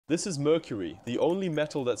This is mercury, the only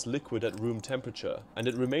metal that's liquid at room temperature, and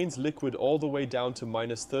it remains liquid all the way down to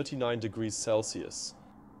 -39 degrees Celsius.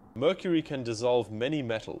 Mercury can dissolve many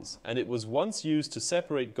metals, and it was once used to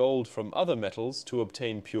separate gold from other metals to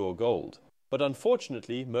obtain pure gold. But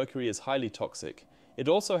unfortunately, mercury is highly toxic. It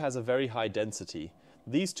also has a very high density.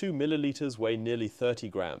 These 2 milliliters weigh nearly 30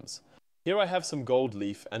 grams. Here I have some gold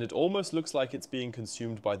leaf, and it almost looks like it's being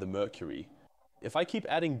consumed by the mercury. If I keep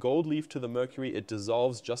adding gold leaf to the mercury, it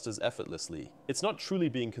dissolves just as effortlessly. It's not truly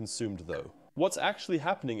being consumed though. What's actually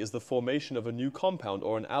happening is the formation of a new compound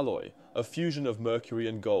or an alloy, a fusion of mercury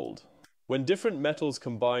and gold. When different metals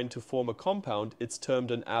combine to form a compound, it's termed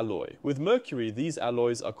an alloy. With mercury, these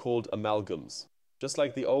alloys are called amalgams, just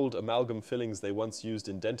like the old amalgam fillings they once used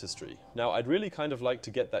in dentistry. Now, I'd really kind of like to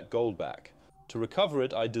get that gold back. To recover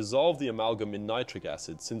it, I dissolve the amalgam in nitric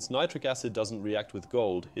acid. Since nitric acid doesn't react with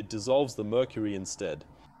gold, it dissolves the mercury instead.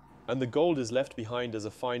 And the gold is left behind as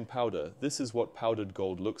a fine powder. This is what powdered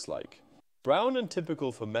gold looks like. Brown and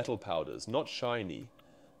typical for metal powders, not shiny.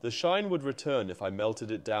 The shine would return if I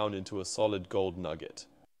melted it down into a solid gold nugget.